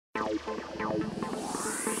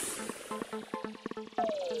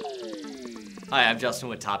Hi, I'm Justin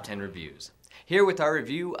with Top 10 Reviews. Here with our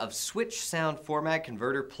review of Switch Sound Format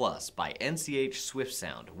Converter Plus by NCH Swift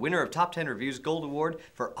Sound, winner of Top 10 Reviews Gold Award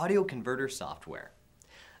for audio converter software.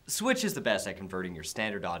 Switch is the best at converting your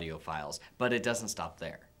standard audio files, but it doesn't stop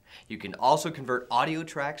there. You can also convert audio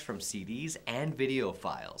tracks from CDs and video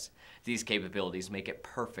files. These capabilities make it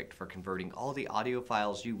perfect for converting all the audio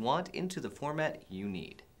files you want into the format you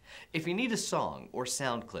need. If you need a song or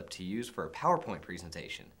sound clip to use for a PowerPoint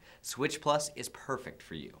presentation, Switch Plus is perfect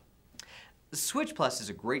for you. Switch Plus is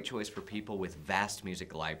a great choice for people with vast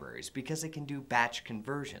music libraries because it can do batch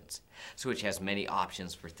conversions. Switch has many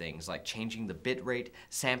options for things like changing the bit rate,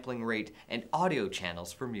 sampling rate, and audio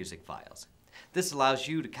channels for music files. This allows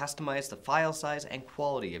you to customize the file size and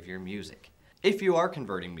quality of your music. If you are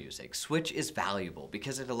converting music, Switch is valuable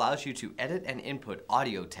because it allows you to edit and input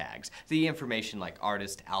audio tags, the information like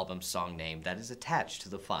artist, album, song name that is attached to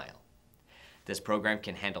the file. This program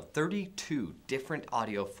can handle 32 different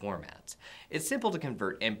audio formats. It's simple to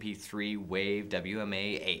convert MP3, WAV,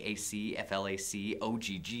 WMA, AAC, FLAC,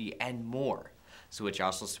 OGG, and more. Switch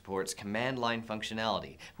also supports command line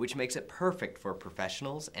functionality, which makes it perfect for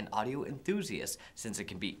professionals and audio enthusiasts since it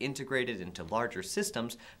can be integrated into larger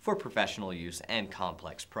systems for professional use and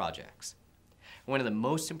complex projects. One of the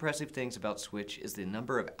most impressive things about Switch is the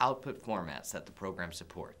number of output formats that the program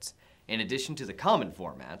supports. In addition to the common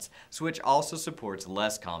formats, Switch also supports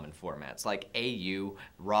less common formats like AU,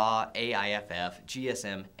 RAW, AIFF,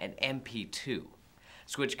 GSM, and MP2.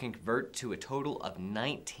 Switch can convert to a total of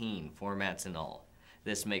 19 formats in all.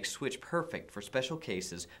 This makes Switch perfect for special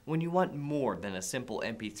cases when you want more than a simple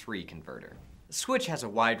MP3 converter. Switch has a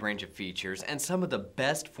wide range of features and some of the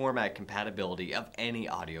best format compatibility of any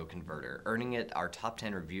audio converter, earning it our Top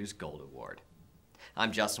 10 Reviews Gold Award.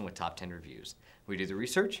 I'm Justin with Top 10 Reviews. We do the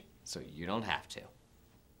research so you don't have to.